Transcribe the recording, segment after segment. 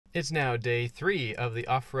It's now day 3 of the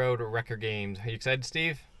off-road wrecker games. Are you excited,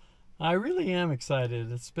 Steve? I really am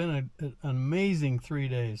excited. It's been an amazing 3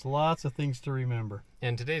 days. Lots of things to remember.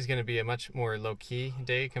 And today's going to be a much more low-key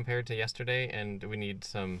day compared to yesterday, and we need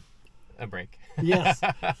a break. Yes,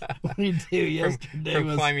 we do. Yesterday from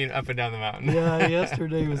was climbing up and down the mountain. Yeah,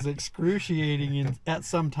 yesterday was excruciating at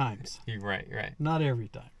some times. Right. Not every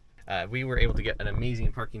time. We were able to get an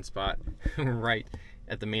amazing parking spot right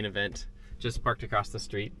at the main event, just parked across the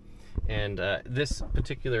street. And this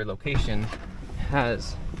particular location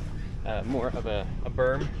has more of a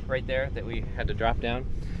berm right there that we had to drop down.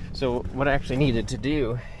 So what I actually needed to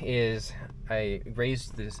do is I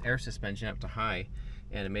raised this air suspension up to high,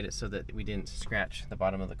 and it made it so that we didn't scratch the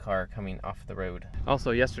bottom of the car coming off the road.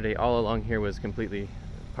 Also yesterday, all along here was completely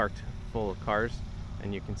parked full of cars,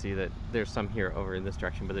 and you can see that there's some here over in this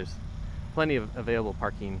direction, but there's plenty of available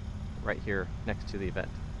parking right here next to the event.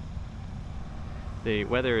 The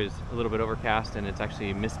weather is a little bit overcast, and it's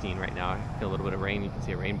actually misting right now. I feel a little bit of rain. You can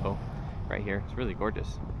see a rainbow right here. It's really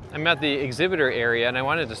gorgeous. I'm at the exhibitor area, and I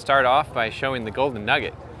wanted to start off by showing the Golden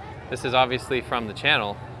Nugget. This is obviously from the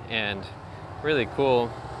channel, and really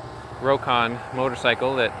cool Rokon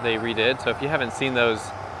motorcycle that they redid. So if you haven't seen those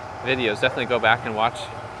videos, definitely go back and watch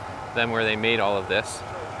them where they made all of this.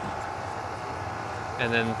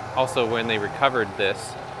 And then also when they recovered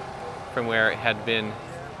this from where it had been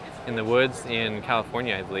in the woods in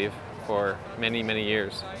California, I believe, for many, many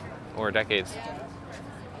years or decades.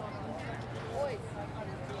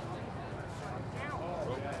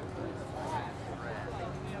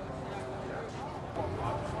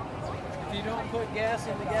 If you don't put gas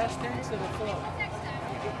in the gas tanks, it'll float.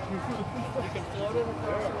 You can float it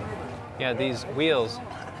across the river. Yeah, these wheels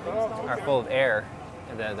are full of air,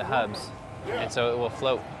 the hubs, and so it will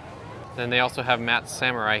float. Then they also have Matt's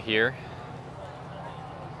Samorri here.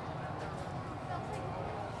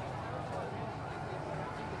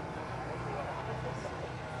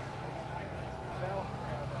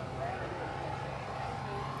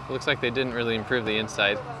 Looks like they didn't really improve the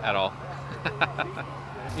inside at all.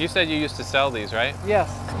 You said you used to sell these, right?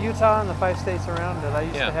 Yes, Utah and the 5 states around it. I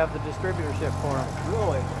used Yeah. to have the distributorship for them.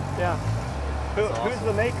 Really? Yeah. Who's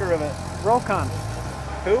the maker of it? Rokon.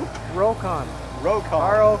 Who? Rokon. Rokon.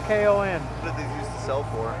 R-O-K-O-N. What did these used to sell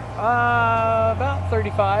for? About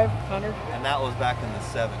 3,500. And that was back in the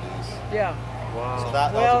 70s. Yeah. Wow. So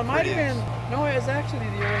that Well, was it might have been. No, it was actually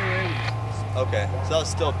the early 80s. Okay. So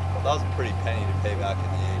that was a pretty penny to pay back in the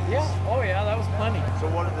 80s. Yeah. Oh yeah, that was plenty. So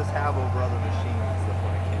what did this have over other machines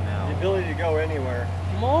when it came out? The ability to go anywhere.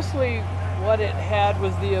 Mostly, what it had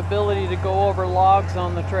was the ability to go over logs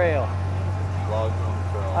on the trail. Logs on the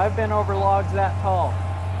trail. I've been over logs that tall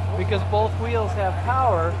because both wheels have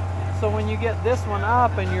power. So when you get this one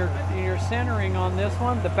up and you're centering on this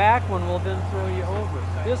one, the back one will then throw you over.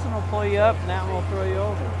 This one will pull you up, and that one will throw you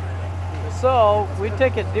over. So we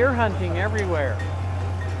take it deer hunting everywhere.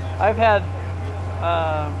 I've had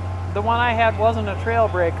the one I had wasn't a trail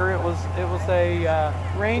breaker. It was a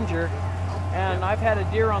Ranger, and I've had a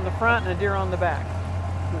deer on the front and a deer on the back,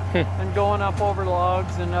 and going up over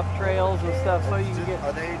logs and up trails and stuff. So you can get.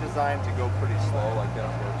 Are they designed to go pretty slow like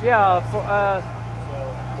that? Yeah.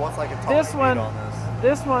 What's like a top This speed one. on this?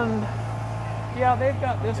 This one. Yeah, they've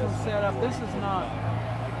got this one set up. This is not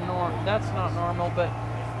That's not normal, but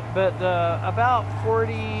about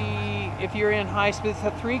 40. If you're in high speed,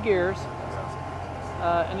 it's 3 gears.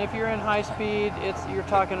 And if you're in high speed, you're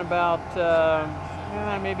talking about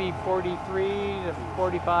maybe 43 to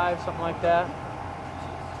 45, something like that.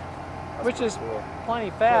 Which is cool.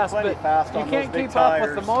 plenty fast, plenty but fast you on can't those big keep up with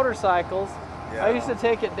the tires. motorcycles. Yeah. I used to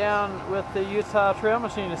take it down with the Utah Trail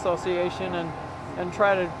Machine Association and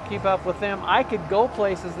try to keep up with them. I could go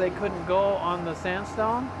places they couldn't go on the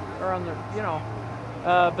sandstone or on the,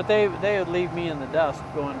 but they would leave me in the dust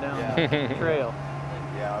going down the trail.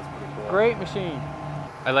 Yeah, that's pretty cool. Great machine.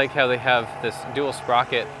 I like how they have this dual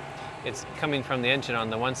sprocket. It's coming from the engine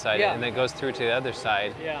on the one side, Yeah. and then it goes through to the other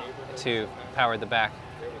side Yeah. to power the back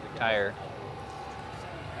tire.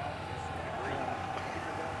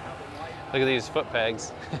 Look at these foot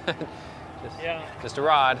pegs. Just a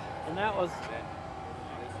rod. And that was.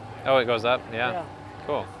 Oh, it goes up? Yeah. Yeah.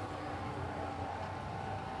 Cool.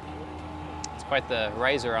 It's quite the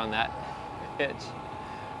riser on that hitch.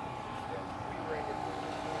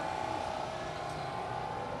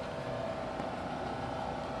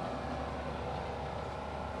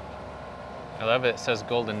 I love it. It says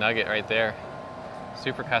Golden Nugget right there.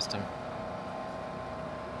 Super custom.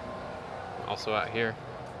 Also out here.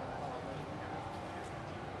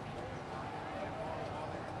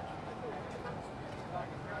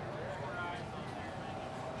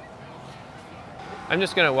 I'm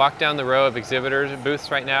just going to walk down the row of exhibitors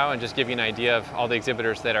booths right now and just give you an idea of all the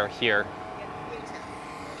exhibitors that are here.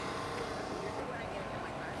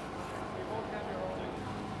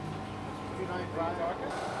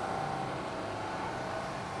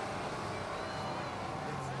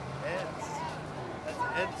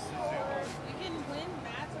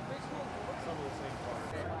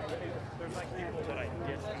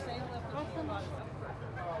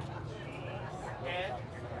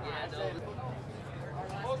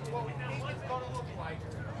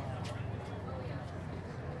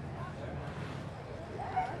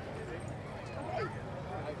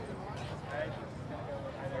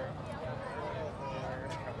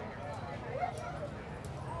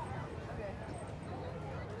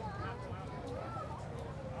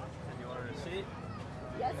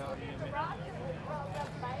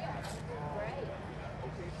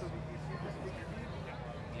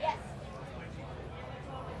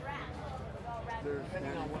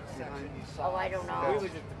 Oh, I don't know. We was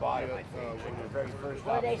at the bottom, I think, when the very first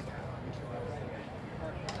Well, they,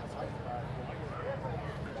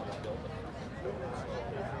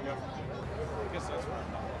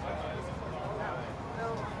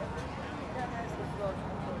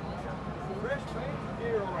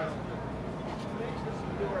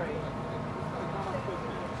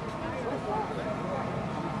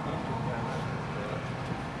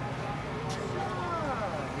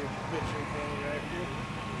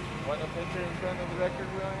 Want a picture in front of the record,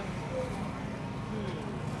 William?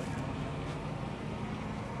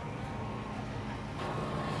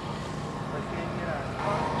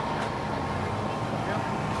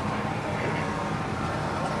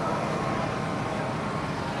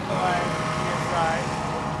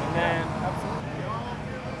 And then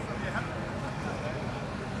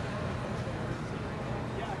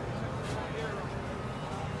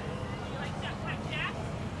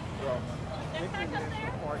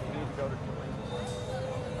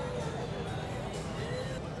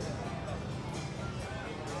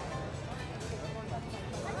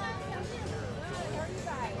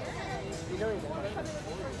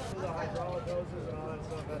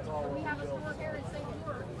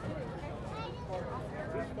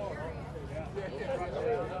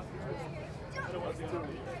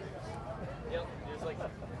Yep, there's like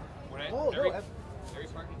when every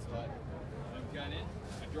parking spot I've gone in,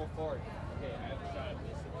 I drove forward. Okay, I haven't shot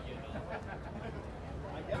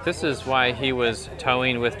this. This is why he was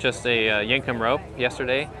towing with just a Yankum rope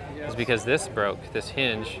yesterday, is because this broke, this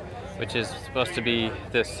hinge, which is supposed to be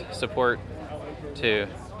this support to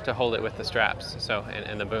hold it with the straps, so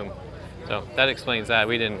and the boom. So that explains that.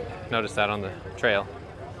 We didn't notice that on the trail.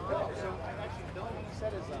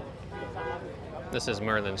 This is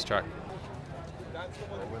Merlon's truck.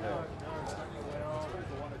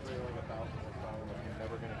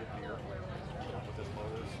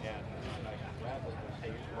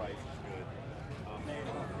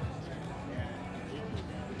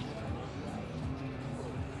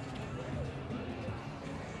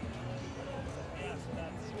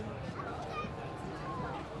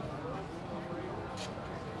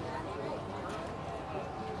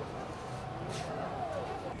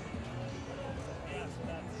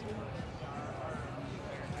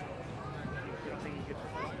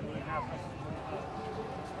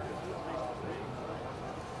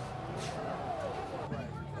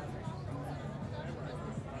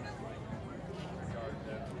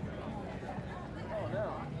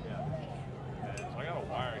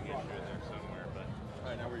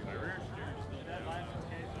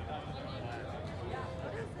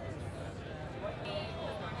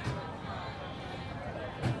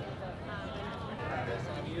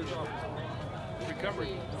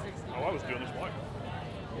 Recovery. Oh, I was doing this one.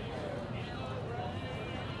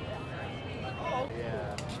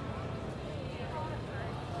 Yeah.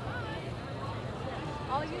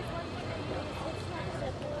 I'll use one.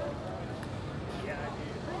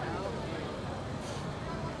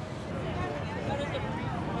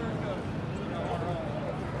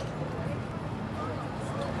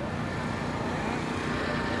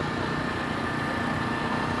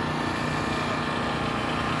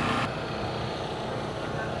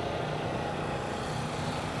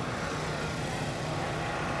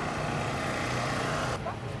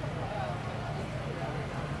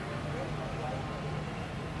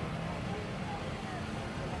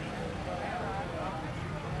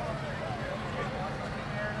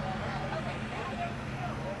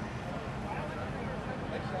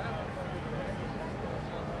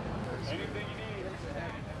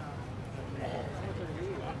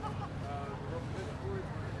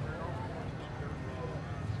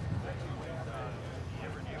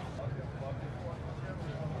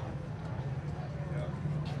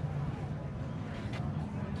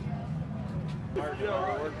 The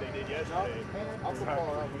work they did yesterday.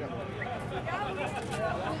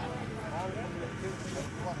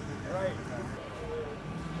 Right.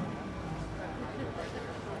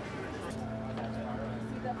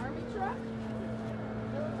 The army truck?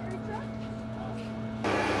 Military truck?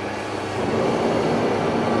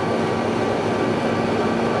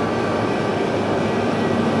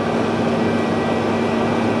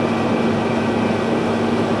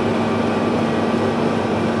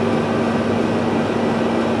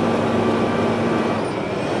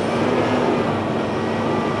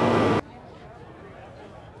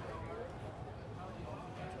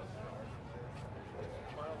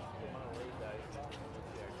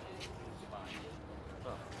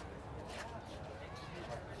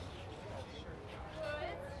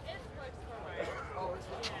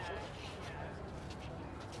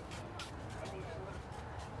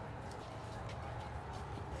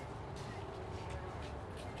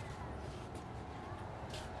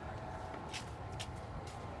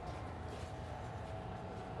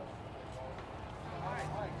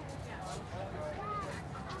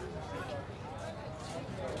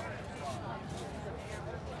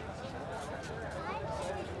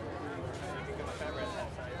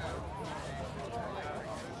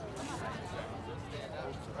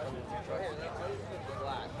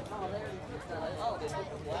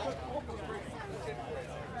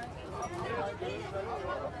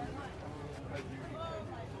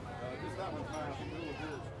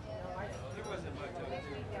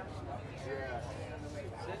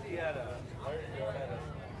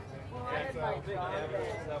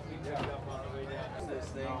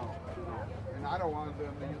 And I don't want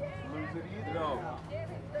them to lose it either. No.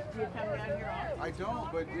 Do you come down here often? I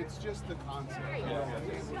don't, but it's just the concept.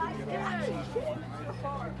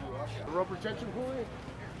 The rope retention pulley?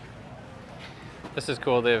 This is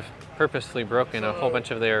cool. They've purposely broken a whole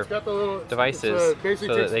bunch of their devices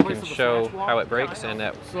so that they can show how it breaks and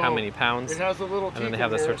at how many pounds. It has a little And then they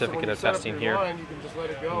have the certificate of testing here, you can just let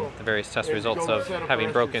it go. the various test results of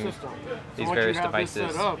having broken these various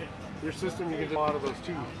devices. Your system, you can do a lot of those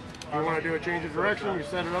teeth. If you want to do a change of direction, you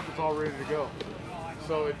set it up, it's all ready to go.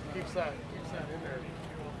 So it keeps that in there.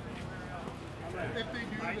 If they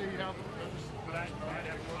do, they have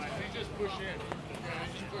they just push in. Yeah,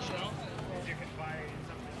 they just push out. You can buy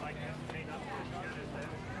something like this made up.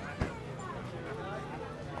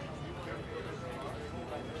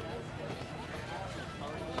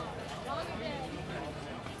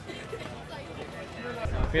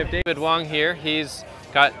 We have David Wong here. He's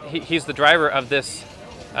the driver of this,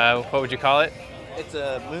 what would you call it? It's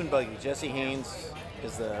a moon buggy. Jesse Haynes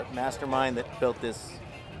is the mastermind that built this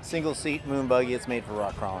single seat moon buggy. It's made for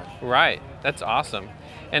rock crawling. Right, that's awesome.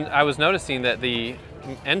 And I was noticing that the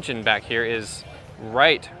engine back here is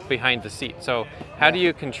right behind the seat. So how do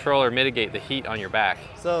you control or mitigate the heat on your back?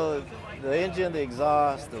 So the engine, the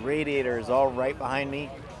exhaust, the radiator is all right behind me.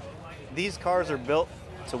 These cars are built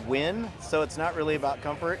to win, so it's not really about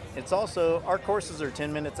comfort. It's also, our courses are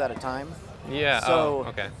 10 minutes at a time. Yeah, So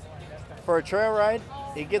okay. for a trail ride,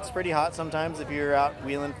 it gets pretty hot sometimes if you're out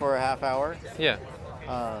wheeling for a half hour. Yeah.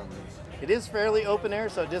 It is fairly open air,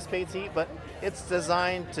 so it dissipates heat, but it's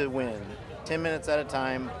designed to win. 10 minutes at a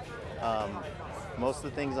time. Most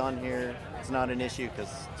of the things on here, it's not an issue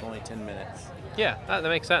because it's only 10 minutes. Yeah, that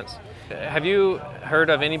makes sense. Have you heard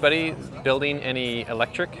of anybody building any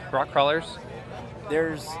electric rock crawlers?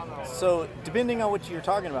 So depending on what you're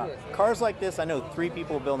talking about, cars like this, I know 3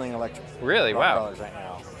 people building electric Really? rock Wow. crawlers right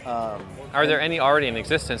now. Are there any already in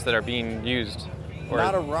existence that are being used? Or...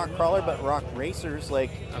 Not a rock crawler, but rock racers. Like,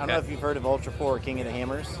 I don't know Okay. if you've heard of Ultra 4 or King of the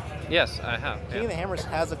Hammers. Yes, I have. King of the Hammers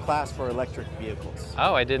has a class for electric vehicles.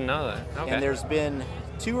 Oh, I didn't know that. Okay. And there's been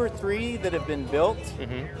 2 or 3 that have been built,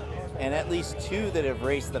 Mhm. and at least 2 that have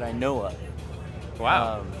raced that I know of.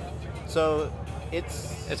 Wow. So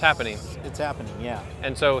it's happening. It's happening, yeah.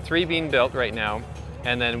 And so 3 being built right now,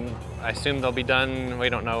 and then I assume they'll be done, we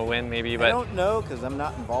don't know when maybe, but... I don't know because I'm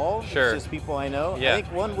not involved. Sure. It's just people I know. Yeah. I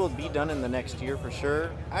think 1 will be done in the next year for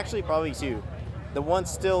sure. Actually, probably 2. The one's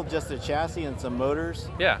still just a chassis and some motors.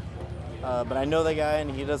 Yeah. But I know the guy,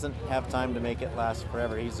 and he doesn't have time to make it last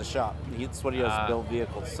forever. He's a shop. That's what he does, build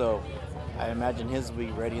vehicles. So I imagine his will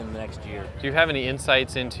be ready in the next year. Do you have any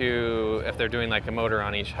insights into if they're doing like a motor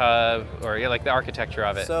on each hub, or like the architecture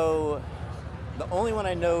of it? So the only one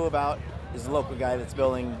I know about is the local guy that's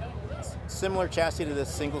building similar chassis to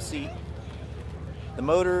this single seat. The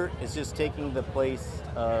motor is just taking the place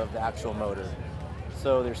of the actual motor.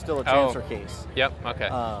 So there's still a transfer case. Yep, okay.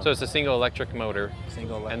 So it's a single electric motor.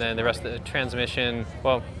 Single electric. And then the rest of the transmission,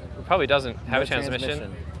 well, it probably doesn't have No a transmission.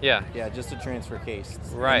 transmission. Yeah. Yeah, just a transfer case.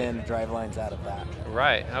 Right. And then drive lines out of that.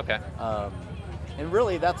 Right, okay. And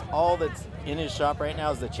really, that's all that's in his shop right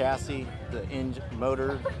now is the chassis, the engine,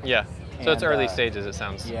 motor. Yeah. So it's and, early stages, it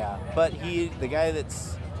sounds. Yeah, but the guy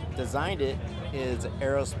that's designed it is an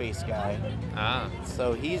aerospace guy. Ah.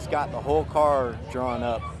 So he's got the whole car drawn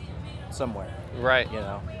up somewhere. Right. You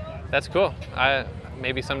know. That's cool.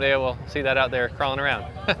 Maybe someday we'll see that out there crawling around.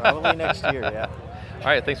 Probably next year, yeah. All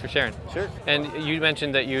right, thanks for sharing. Sure. And you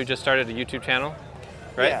mentioned that you just started a YouTube channel,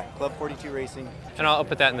 right? Yeah, Club 42 Racing. And I'll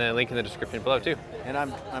put that in the link in the description below too. And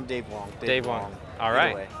I'm Dave Wong. Dave Wong. All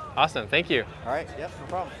right. Awesome. Thank you. All right. Yep. No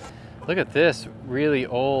problem. Look at this really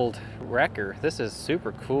old wrecker. This is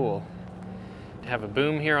super cool. Have a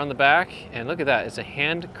boom here on the back, and look at that. It's a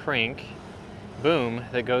hand crank boom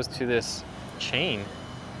that goes to this chain.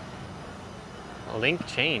 A link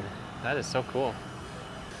chain. That is so cool.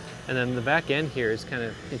 And then the back end here is kind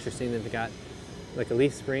of interesting that they got like a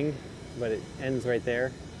leaf spring, but it ends right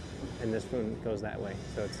there, and this one goes that way.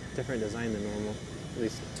 So it's a different design than normal, at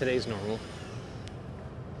least today's normal.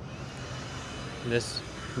 This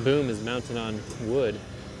boom is mounted on wood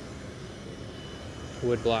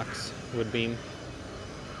blocks, wood beam,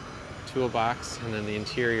 toolbox, and then the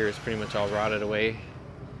interior is pretty much all rotted away,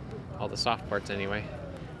 all the soft parts anyway.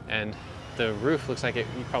 And the roof looks like it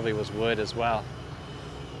probably was wood as well.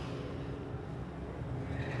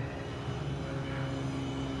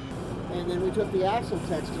 And then we took the axle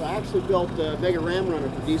techs, because I actually built the Mega Ram Runner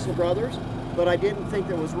for Diesel Brothers, but I didn't think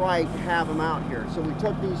it was right to have them out here. So we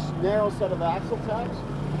took these narrow set of axle techs,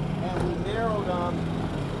 and we narrowed them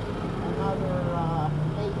another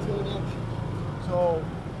 18 inches. So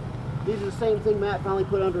these are the same thing Matt finally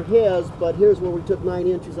put under his, but here's where we took 9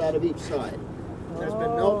 inches out of each side. There's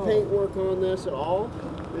been no paint work on this at all.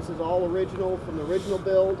 This is all original from the original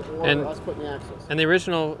build, or us putting the axles. And the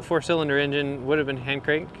original 4-cylinder engine would have been hand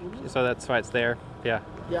cranked, so that's why it's there. Yeah.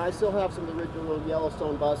 Yeah, I still have some of the original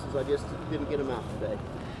Yellowstone buses. I just didn't get them out today.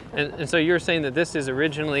 And so you're saying that this is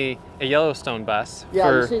originally a Yellowstone bus?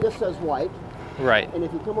 Yeah, you see this says white. Right. And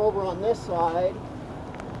if you come over on this side,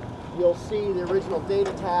 you'll see the original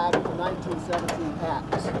data tag for 1917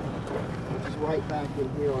 patents, which is right back in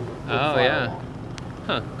here on the yeah.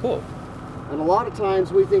 Huh, cool. And a lot of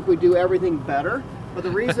times we think we do everything better, but the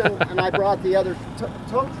reason, and I brought the other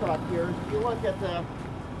tow truck here, if you look at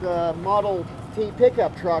the Model T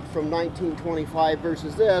pickup truck from 1925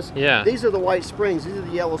 versus this, these are the white springs, these are the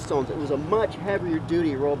Yellowstones. It was a much heavier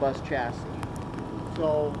duty, robust chassis.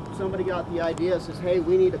 So somebody got the idea, says, hey,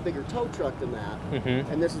 we need a bigger tow truck than that,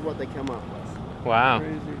 and this is what they come up with. Wow.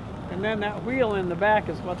 Crazy. And then that wheel in the back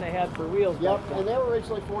is what they had for wheels. Yep, and they were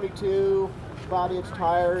originally 42 body-inch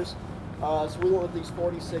tires. So we went with these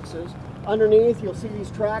 46s. Underneath, you'll see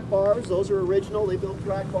these track bars. Those are original. They built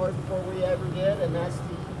track bars before we ever did, and that's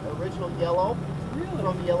the original yellow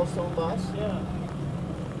from the Yellowstone bus. Yeah.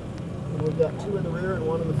 And we've got 2 in the rear and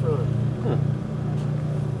 1 in the front.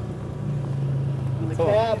 And the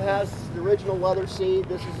cab has the original leather seat.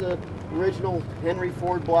 This is the original Henry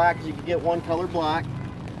Ford black, because you could get one color black.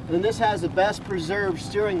 And then this has the best preserved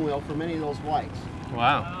steering wheel for many of those whites.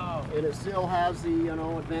 Wow. And it still has the,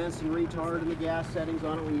 advanced and retard and the gas settings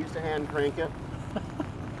on it. We used to hand crank it.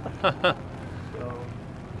 So,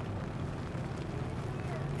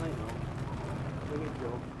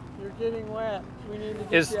 You're getting wet. We need to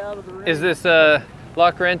get you out of the rain. Is this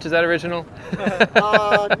lock wrench, is that original?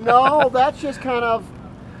 no, that's just kind of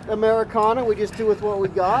Americana. We just do with what we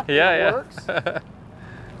got. It works.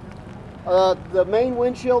 The main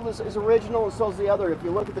windshield is original, and so is the other. If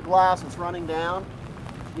you look at the glass, it's running down.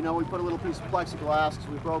 We put a little piece of plexiglass because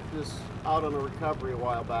we broke this out on a recovery a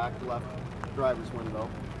while back, the left driver's window.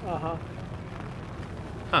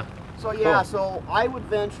 So yeah, cool. So I would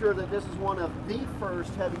venture that this is one of the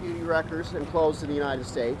first heavy-duty wreckers enclosed in the United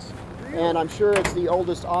States, and I'm sure it's the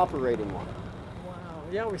oldest operating one. Wow,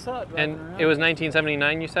 yeah, we saw it. And it was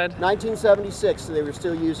 1979, you said? 1976, so they were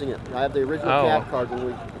still using it. I have the original cab card when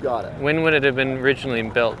we got it. When would it have been originally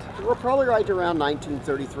built? We're probably right around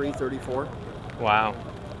 1933, 34. Wow.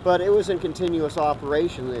 But it was in continuous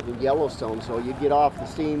operation in Yellowstone, so you'd get off the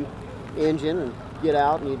steam engine and get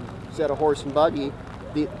out and you'd set a horse and buggy.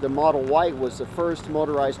 The Model White was the first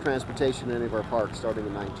motorized transportation in any of our parks starting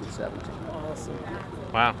in 1917. Awesome.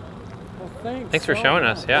 Wow. Well, thanks. Thanks for showing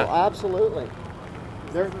us, yeah. Well, absolutely.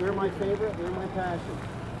 They're my favorite, they're my passion.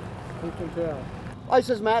 We can tell. I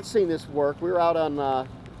says Matt's seen this work. We were out on a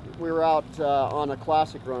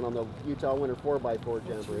classic run on the Utah Winter 4x4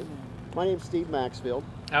 Jamboree. My name's Steve Maxfield.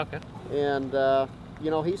 Okay. And,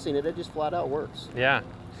 he's seen it. It just flat out works. Yeah.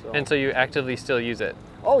 So. And so you actively still use it?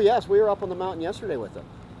 Oh, yes. We were up on the mountain yesterday with it.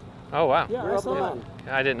 Oh, wow. Yeah, we were up on the mountain.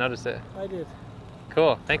 I didn't notice it. I did.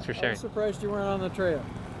 Cool. Thanks for sharing. I'm surprised you weren't on the trail.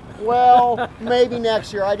 Well, maybe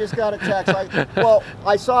next year. I just got a text.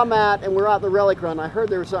 I saw Matt, and we're out the relic run. I heard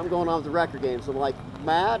there was something going on with the record games. I'm like,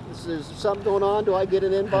 Matt, is something going on? Do I get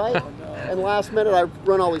an invite? And last minute, I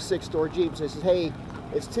run all these 6-store Jeeps. I said, hey,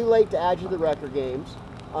 it's too late to add you to the record games,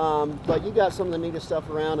 but you got some of the neatest stuff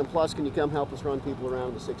around, and plus, can you come help us run people around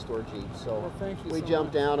in the 6-store Jeeps? So well, thank you we so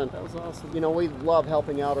jumped much. down, and that was awesome. you know, we love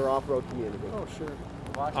helping out our off-road community. Oh, sure.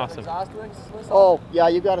 Awesome. Oh, yeah,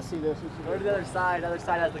 you got to see this. Go to the other side. The other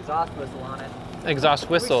side has the exhaust whistle on it. Exhaust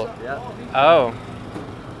whistle. Yeah. Oh.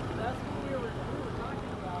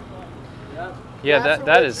 Yeah, That's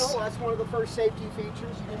that original. is. That's one of the first safety features.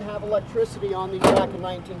 You didn't have electricity on these back in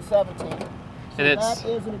 1917. So And it's- that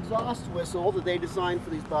is an exhaust whistle that they designed for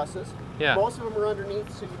these buses. Yeah. Most of them are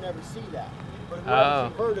underneath, so you never see that. But if Oh. we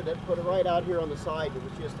converted it, put it right out here on the side, it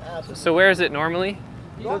was just absolutely. So where is it normally?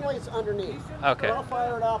 Normally it's underneath. Okay. But I'll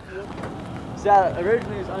fire it up. So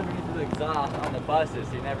originally it was underneath the exhaust on the buses,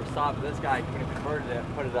 so you never saw it. But this guy, when he converted it,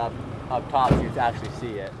 put it up top so you could actually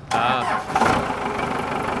see it.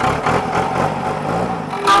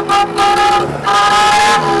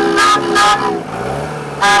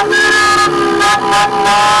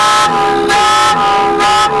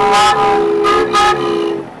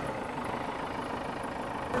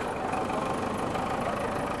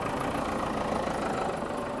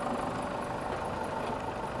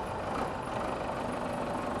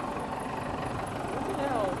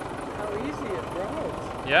 How easy it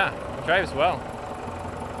drives. Yeah, it drives well.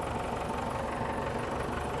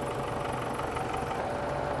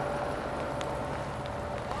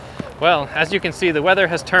 Well, as you can see, the weather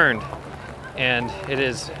has turned and it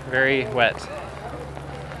is very wet.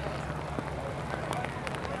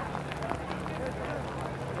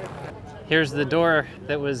 Here's the door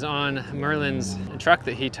that was on Merlon's truck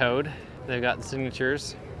that he towed. They've got the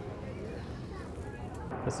signatures.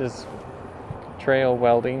 This is trail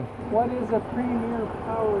welding. What is a premier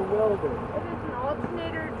power welder? It is an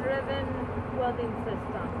alternator-driven welding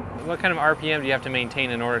system. What kind of RPM do you have to maintain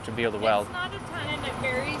in order to be able to weld? It's not a ton, and it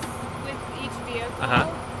varies with each vehicle. Uh-huh.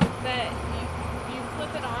 But you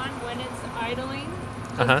flip it on when it's idling,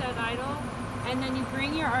 just Uh-huh. at idle, and then you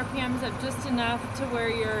bring your RPMs up just enough to where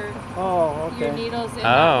your Okay. needle's in Oh.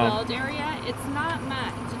 that weld area. It's not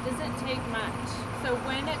much. It doesn't take much. So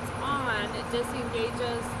when it's on, it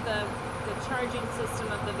disengages the charging system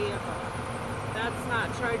of the vehicle. That's not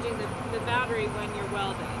charging the battery when you're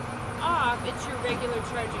welding. Off, it's your regular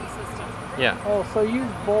charging system. Yeah. Oh, so you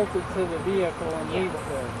bolted to the vehicle and leave it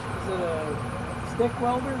there. Is it a stick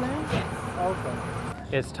welder then? Yes. Okay.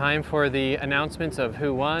 It's time for the announcements of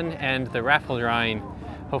who won and the raffle drawing.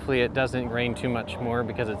 Hopefully it doesn't rain too much more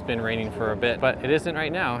because it's been raining for a bit, but it isn't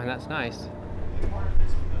right now, and that's nice.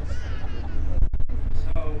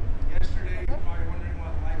 So, yesterday, you probably wondering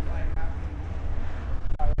what Lifeline happened.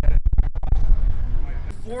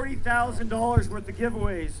 $40,000 worth of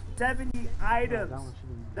giveaways, 70 items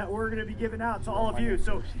that we're going to be giving out to all of you.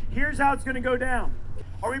 So here's how it's going to go down.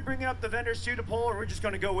 Are we bringing up the vendors too to poll, or we're just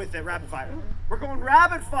going to go with it rapid fire? We're going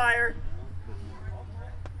rapid fire.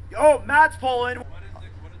 Oh, Matt's polling. What is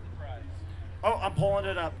the prize? Oh, I'm pulling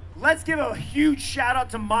it up. Let's give a huge shout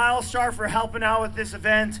out to Milestar for helping out with this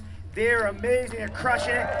event. They're amazing, they're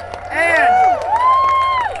crushing it. And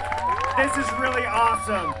this is really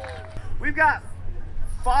awesome. We've got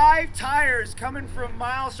 5 tires coming from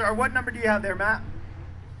Milestar. What number do you have there, Matt?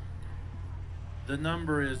 The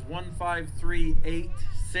number is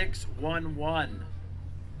 1538611.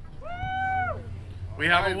 We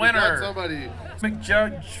have a winner. Somebody.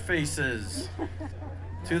 McJudge faces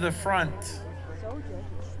to the front.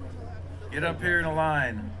 Get up here in a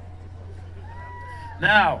line.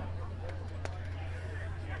 Now,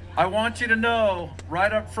 I want you to know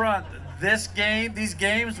right up front, these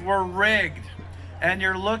games were rigged, and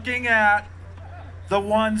you're looking at the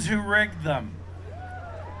ones who rigged them.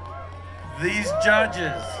 These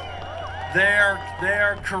judges, they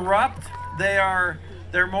are corrupt.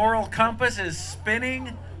 Their moral compass is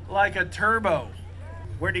spinning like a turbo.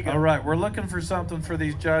 Where'd he go? All right, we're looking for something for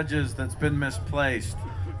these judges that's been misplaced.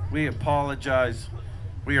 We apologize.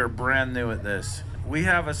 We are brand new at this. We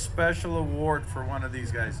have a special award for one of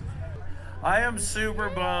these guys. I am super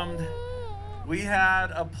bummed. We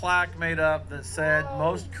had a plaque made up that said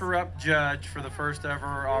most corrupt judge for the first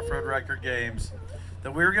ever off-road record games,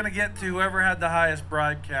 that we were gonna get to whoever had the highest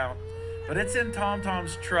bribe count, but it's in Tom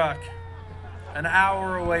Tom's truck an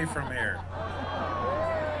hour away from here.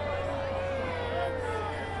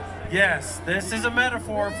 Yes, this is a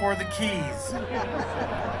metaphor for the keys.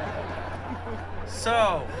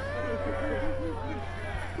 So,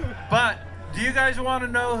 but do you guys want to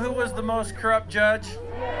know who was the most corrupt judge?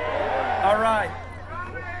 All right.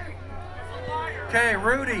 Okay,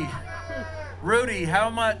 Rudy. Rudy, how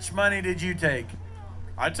much money did you take?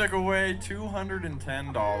 I took away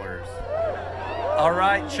 $210. All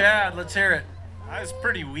right, Chad, let's hear it. I was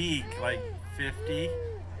pretty weak, like 50.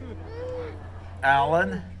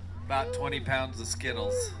 Alan. About 20 pounds of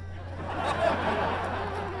Skittles.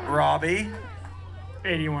 Robbie.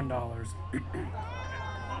 $81.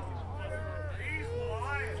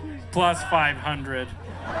 Plus 500.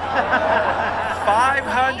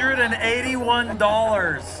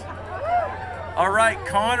 $581. All right,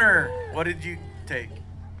 Connor, what did you take?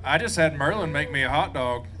 I just had Merlon make me a hot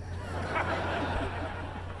dog.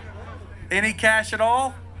 Any cash at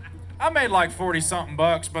all? I made like 40-something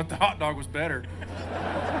bucks, but the hot dog was better.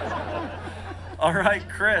 All right,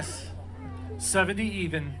 Chris. 70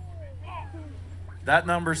 even. That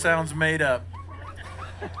number sounds made up.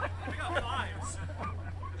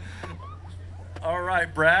 All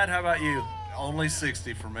right, Brad, how about you? Only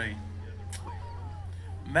 60 for me.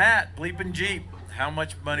 Matt, Bleepin' Jeep, how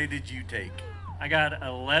much money did you take? I got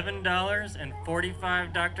 $11 and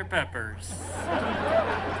 45 Dr. Peppers.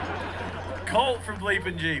 Colt from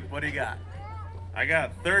Bleepin' Jeep, what do you got? I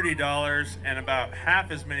got $30 and about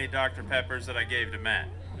half as many Dr. Peppers that I gave to Matt.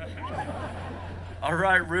 All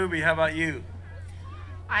right, Ruby, how about you?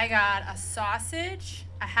 I got a sausage,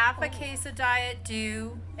 a half a case of Diet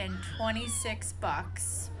Dew, and 26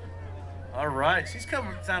 bucks. All right, she's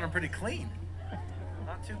sounding pretty clean.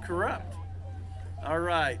 Not too corrupt. All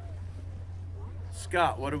right.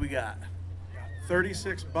 Scott, what do we got?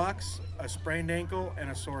 36 bucks, a sprained ankle, and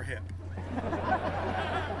a sore hip.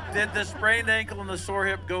 Did the sprained ankle and the sore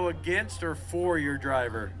hip go against or for your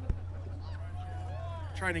driver?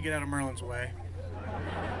 Trying to get out of Merlon's way.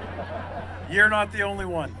 You're not the only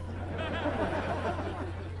one.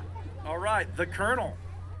 All right, the Colonel.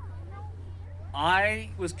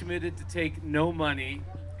 I was committed to take no money.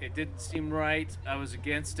 It didn't seem right. I was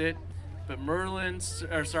against it. But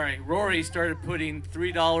Rory started putting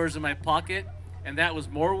 $3 in my pocket, and that was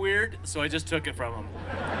more weird, so I just took it from him.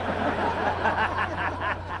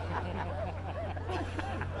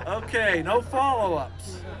 Okay, no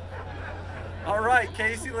follow-ups. All right,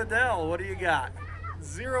 Casey Liddell, what do you got?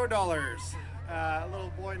 $0. A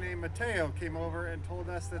little boy named Mateo came over and told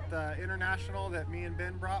us that the International that me and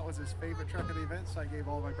Ben brought was his favorite truck of the event, so I gave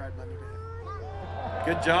all my bride money to him.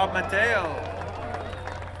 Good job, Mateo.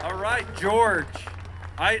 All right, George.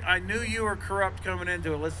 I knew you were corrupt coming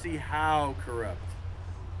into it. Let's see how corrupt.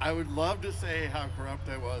 I would love to say how corrupt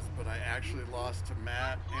I was, but I actually lost to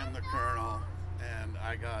Matt and the Colonel, and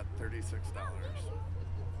I got $36.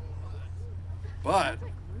 But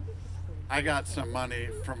I got some money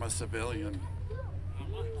from a civilian.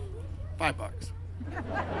 $5.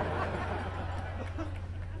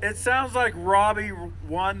 It sounds like Robbie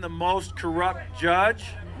won the most corrupt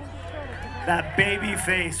judge. That baby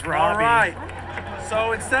face, Robbie. All right.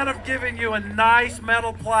 So instead of giving you a nice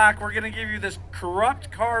metal plaque, we're going to give you this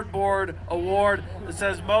corrupt cardboard award that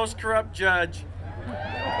says most corrupt judge.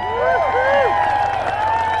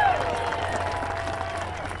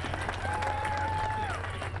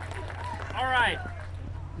 All right.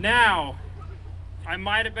 Now, I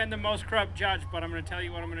might have been the most corrupt judge, but I'm going to tell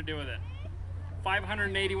you what I'm going to do with it.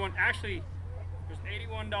 581. Actually, there's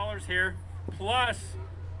 $81 here, plus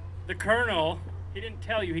the Colonel. He didn't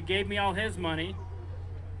tell you. He gave me all his money,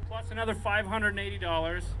 plus another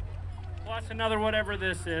 $580, plus another whatever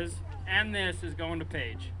this is, and this is going to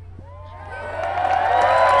Paige.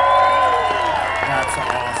 That's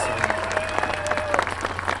awesome.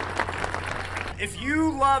 If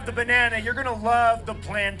you love the banana, you're gonna love the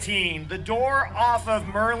Plantain. The door off of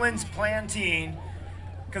Merlon's Plantain,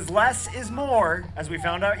 because less is more, as we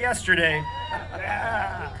found out yesterday.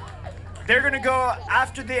 Yeah. They're gonna go,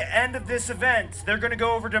 after the end of this event, they're gonna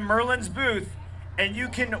go over to Merlon's booth, and you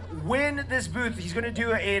can win this booth. He's gonna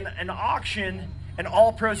do an auction, and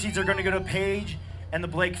all proceeds are gonna go to Paige and the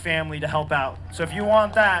Blake family to help out. So if you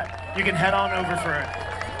want that, you can head on over for it.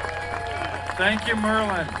 Thank you,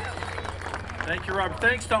 Merlon. Thank you, Robert.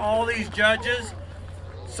 Thanks to all these judges.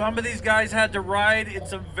 Some of these guys had to ride in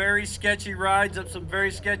some very sketchy rides up some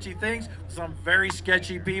very sketchy things, some very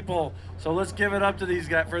sketchy people. So let's give it up to these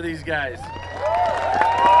guys for these guys.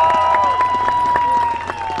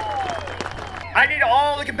 I need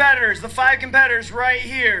all the competitors, the 5 competitors right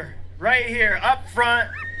here, up front.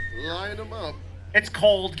 Line them up. It's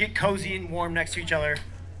cold, get cozy and warm next to each other.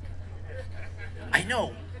 I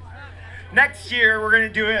know. Next year, we're gonna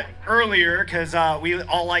do it earlier because we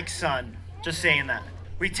all like sun. Just saying that.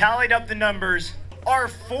 We tallied up the numbers. Our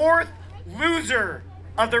 4th loser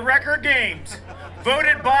of the record games,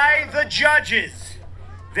 voted by the judges,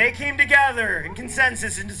 They came together in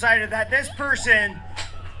consensus and decided that this person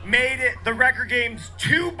made the record games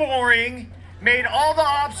too boring, made all the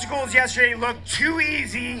obstacles yesterday look too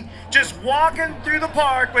easy, just walking through the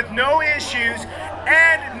park with no issues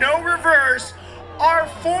and no reverse. Our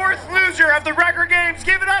fourth loser of the record games,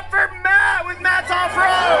 give it up for Matt with Matt's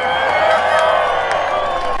Off-Road.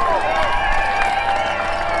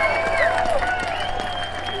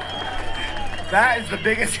 That is the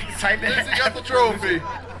biggest excitement. He got the trophy.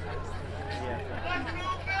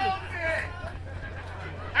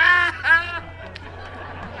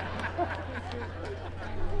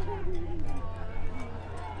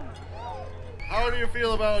 How do you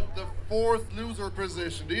feel about the fourth loser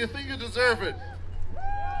position? Do you think you deserve it?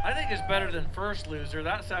 I think it's better than first loser.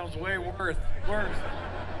 That sounds way worse.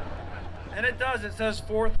 And it does. It says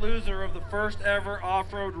fourth loser of the first ever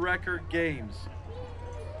off-road record games.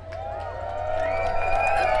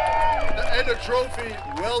 And a trophy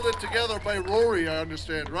welded together by Rory, I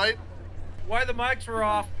understand, right? Why the mics were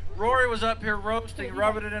off, Rory was up here roasting,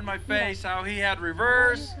 rubbing it in my face, how he had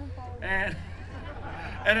reverse, and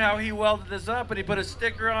how he welded this up, and he put a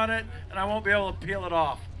sticker on it, and I won't be able to peel it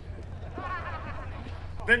off.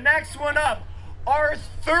 The next one up, our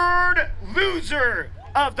third loser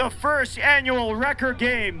of the first annual record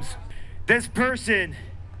games. This person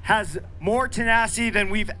has more tenacity than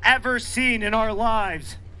we've ever seen in our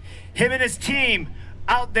lives. Him and his team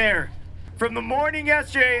out there from the morning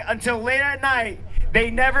yesterday until late at night, they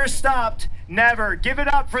never stopped, never. Give it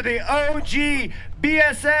up for the OG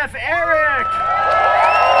BSF Eric.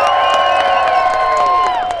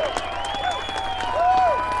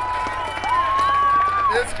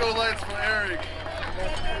 Disco lights for Eric.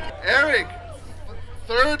 Eric,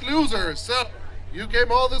 third loser. So you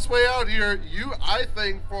came all this way out here. You, I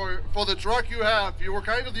think, for the truck you have, you were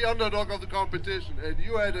kind of the underdog of the competition, and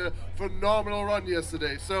you had a phenomenal run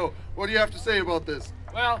yesterday. So what do you have to say about this?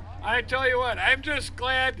 Well, I tell you what, I'm just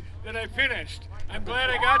glad that I finished. I'm glad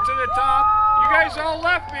I got to the top. You guys all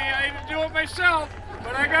left me. I didn't do it myself,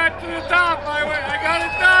 but I got to the top. I got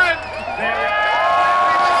it done.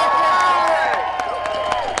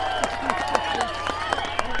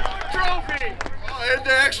 Trophy. Oh, and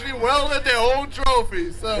they actually welded their own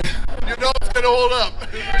trophy, so you know it's gonna hold up.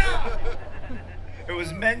 It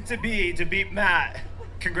was meant to beat Matt.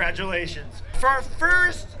 Congratulations. For our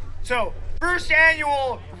first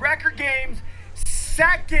annual record games,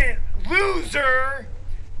 second loser,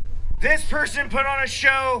 this person put on a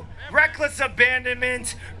show, reckless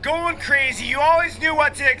abandonment, going crazy. You always knew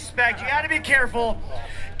what to expect. You got to be careful.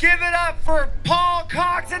 Give it up for Paul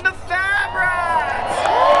Cox and the Fab Rats.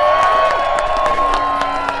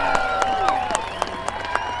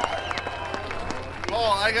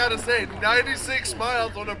 Paul, I gotta say, 96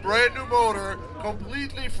 miles on a brand new motor,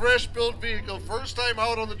 completely fresh built vehicle, first time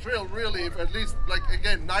out on the trail, really, at least, like,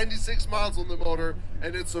 again, 96 miles on the motor,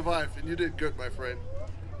 and it survived, and you did good, my friend.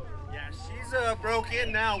 Yeah, she's broke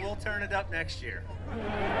in now. We'll turn it up next year.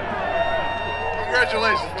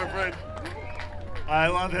 Congratulations, my friend. I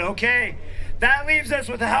love it. Okay, that leaves us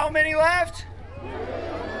with how many left?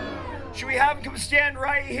 Should we have them come stand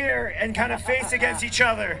right here and kind of face against each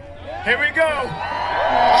other? Here we go.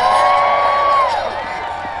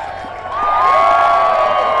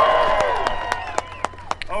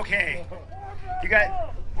 Okay,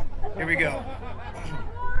 here we go.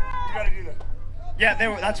 You gotta do that. Yeah,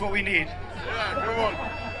 that's what we need. Yeah, come on.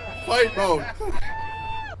 Fight mode.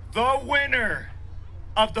 The winner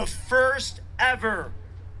of the first ever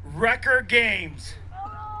record games.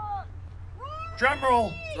 Drum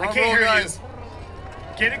roll. I can't hear guys. you.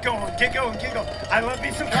 Get it going, get going, get going. I love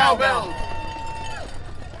me some cowbell.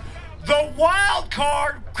 The wild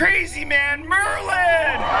card crazy man,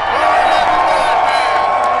 Merlon.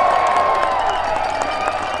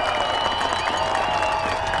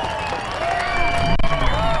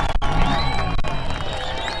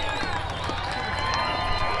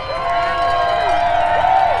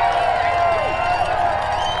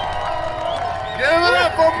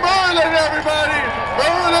 For Merlon, everybody!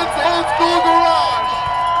 Merlon's Old School Garage!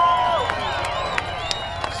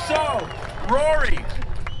 So, Rory,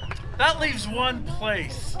 that leaves one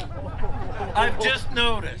place. I've just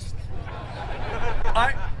noticed.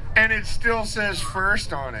 And it still says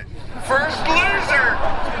first on it. First loser,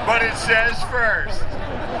 but it says first.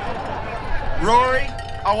 Rory,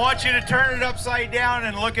 I want you to turn it upside down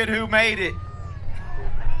and look at who made it.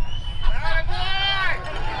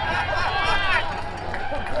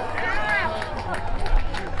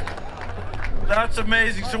 That's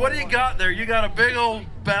amazing. So what do you got there? You got a big old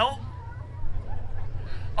belt?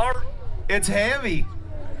 It's heavy.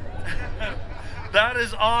 That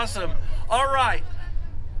is awesome. All right.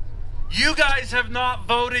 You guys have not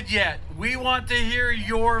voted yet. We want to hear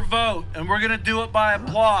your vote, and we're gonna do it by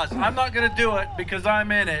applause. I'm not gonna do it because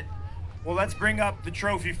I'm in it. Well, let's bring up the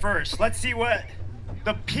trophy first. Let's see what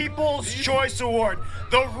the People's Choice Award,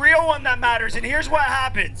 the real one that matters. And here's what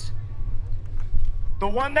happens. The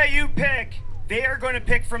one that you pick, they are going to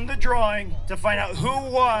pick from the drawing to find out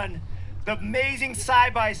who won the amazing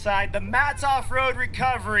side-by-side, the Matt's Off-Road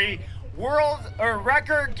Recovery World or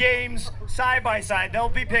Record Games side-by-side. They'll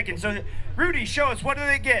be picking. So, Rudy, show us, what do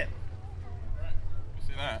they get?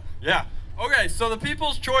 See that? Yeah. Okay, so the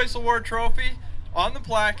People's Choice Award trophy, on the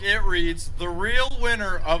plaque it reads, the real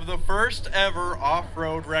winner of the first ever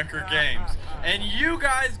off-road record games. And you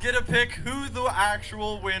guys get to pick who the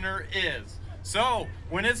actual winner is. So,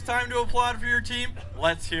 when it's time to applaud for your team,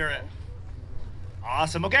 let's hear it.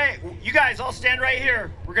 Awesome. Okay, you guys all stand right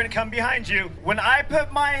here. We're going to come behind you. When I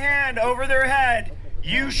put my hand over their head,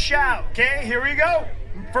 you shout. Okay, here we go.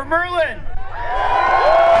 For Merlon.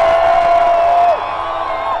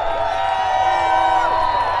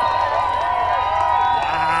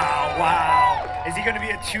 Wow. Is he going to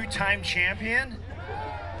be a two-time champion?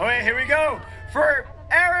 Okay, here we go. For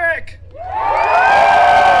Eric.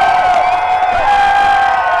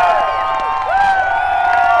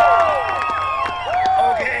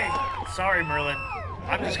 Sorry, Merlon.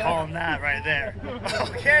 I'm just calling that right there.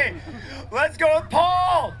 Okay, let's go with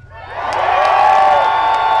Paul.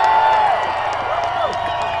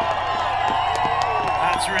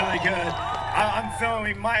 That's really good. I'm feeling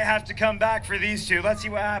we might have to come back for these two. Let's see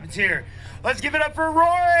what happens here. Let's give it up for Rory.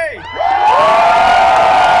 What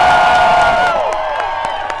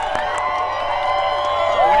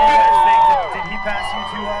do you guys think? Did he pass you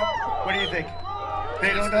two up? What do you think?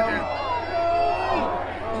 They don't know?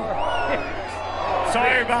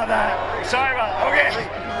 Sorry about that. Sorry about that. Okay.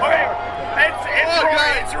 It's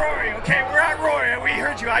Rory. It's Rory. Okay, we're at Rory. We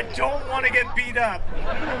heard you. I don't want to get beat up.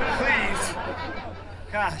 Please.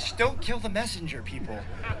 Gosh, don't kill the messenger, people.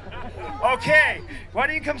 Okay. Why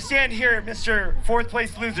don't you come stand here, Mr. Fourth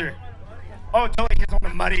Place Loser? Oh, totally. He's on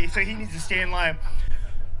the muddy, so he needs to stay in line.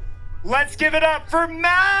 Let's give it up for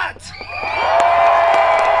Matt.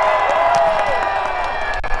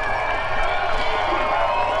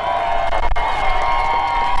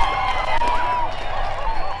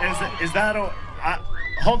 Is that a...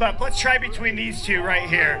 hold up, let's try between these two right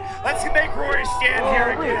here. Let's make Rory stand here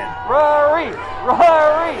again. Rory,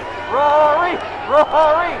 Rory, Rory,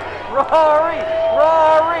 Rory, Rory,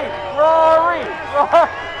 Rory, Rory, Rory.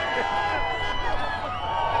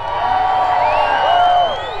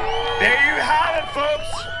 There you have it,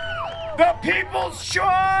 folks. The People's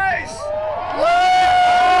Choice.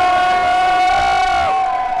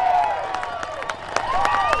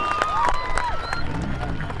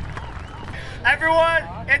 Everyone,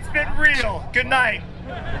 it's been real. Good night.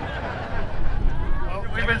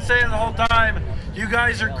 We've been saying the whole time, you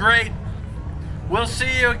guys are great. We'll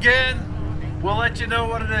see you again. We'll let you know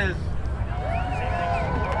what it is.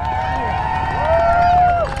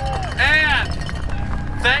 And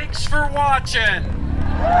thanks for watching.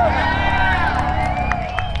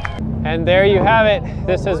 And there you have it.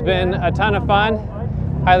 This has been a ton of fun.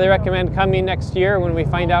 Highly recommend coming next year when we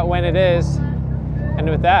find out when it is. And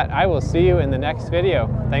with that, I will see you in the next video.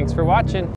 Thanks for watching.